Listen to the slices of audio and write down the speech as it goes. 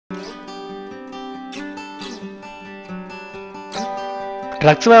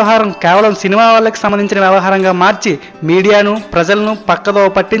Drugs వ్యవహారం కేవలం cinema వాళ్ళకి సంబంధించిన వ్యవహారంగా మార్చి మీడియాను, ప్రజలను పక్కదో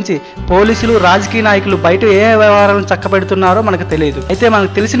పట్టించి పోలీసులు, రాజకీయ నాయకులు బయట ఏ వ్యవహారాలను చక్కబెడుతున్నారో మనకు తెలియదు. అయితే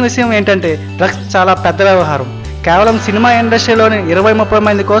మనకు తెలిసిన విషయం ఏంటంటే డ్రగ్స్ చాలా పెద్ద వ్యవహారం. కేవలం సినిమా ఇండస్ట్రీలోని 20-30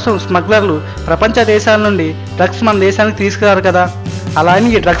 మంది కోసం స్మగ్లర్లు ప్రపంచ దేశాల నుండి డ్రగ్స్ మన దేశానికి తీసుకురారు కదా. అలా అని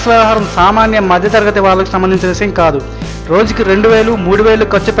ఈ డ్రగ్స్ వ్యవహారం సామాన్య మధ్యతరగతి వాళ్ళకు సంబంధించిన విషయం కాదు. రోజుకి 2000-3000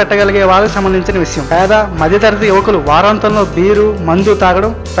 ఖర్చు పెట్టగలిగే వాళ్ళకి సంబంధించిన విషయం. పేద మధ్యతరగతి యువకులు వారాంతంలో బీరు, మందు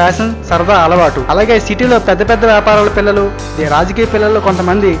తాగడం ఫ్యాషన్, సరదా అలవాటు. అలాగే సిటీలో పెద్ద పెద్ద వ్యాపారాల పిల్లలు, రాజకీయ పిల్లలు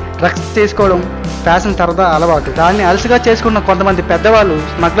కొంతమంది డ్రగ్స్ తీసుకోవడం ఫ్యాషన్, సరదా అలవాటు. దాన్ని అలసిగా చేసుకున్న కొంతమంది పెద్దవాళ్ళు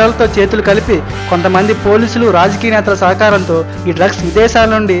స్మగ్లర్లతో చేతులు కలిపి కొంతమంది పోలీసులు, రాజకీయ నేతల సహకారంతో ఈ డ్రగ్స్ విదేశాల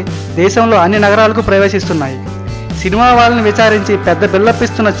నుండి దేశంలో అన్ని నగరాలకు ప్రవేశిస్తున్నాయి. సినిమా వాళ్ళని విచారించి పెద్ద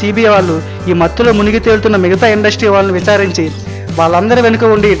బిల్లప్పిస్తున్న సిబిఐ వాళ్ళు ఈ మత్తులో మునిగి తేలుతున్న మిగతా ఇండస్ట్రీ వాళ్ళని విచారించి వాళ్ళందరి వెనుక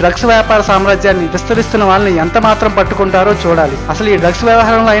ఉండి డ్రగ్స్ వ్యాపార సామ్రాజ్యాన్ని విస్తరిస్తున్న వాళ్ళని ఎంత మాత్రం పట్టుకుంటారో చూడాలి. అసలు ఈ డ్రగ్స్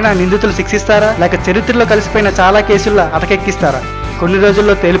వ్యవహారంలో అయినా నిందితులు శిక్షిస్తారా, లేక చరిత్రలో కలిసిపోయిన చాలా కేసుల్లో అటకెక్కిస్తారా? కొన్ని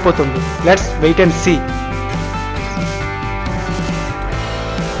రోజుల్లో తేలిపోతుంది. Let's wait and see.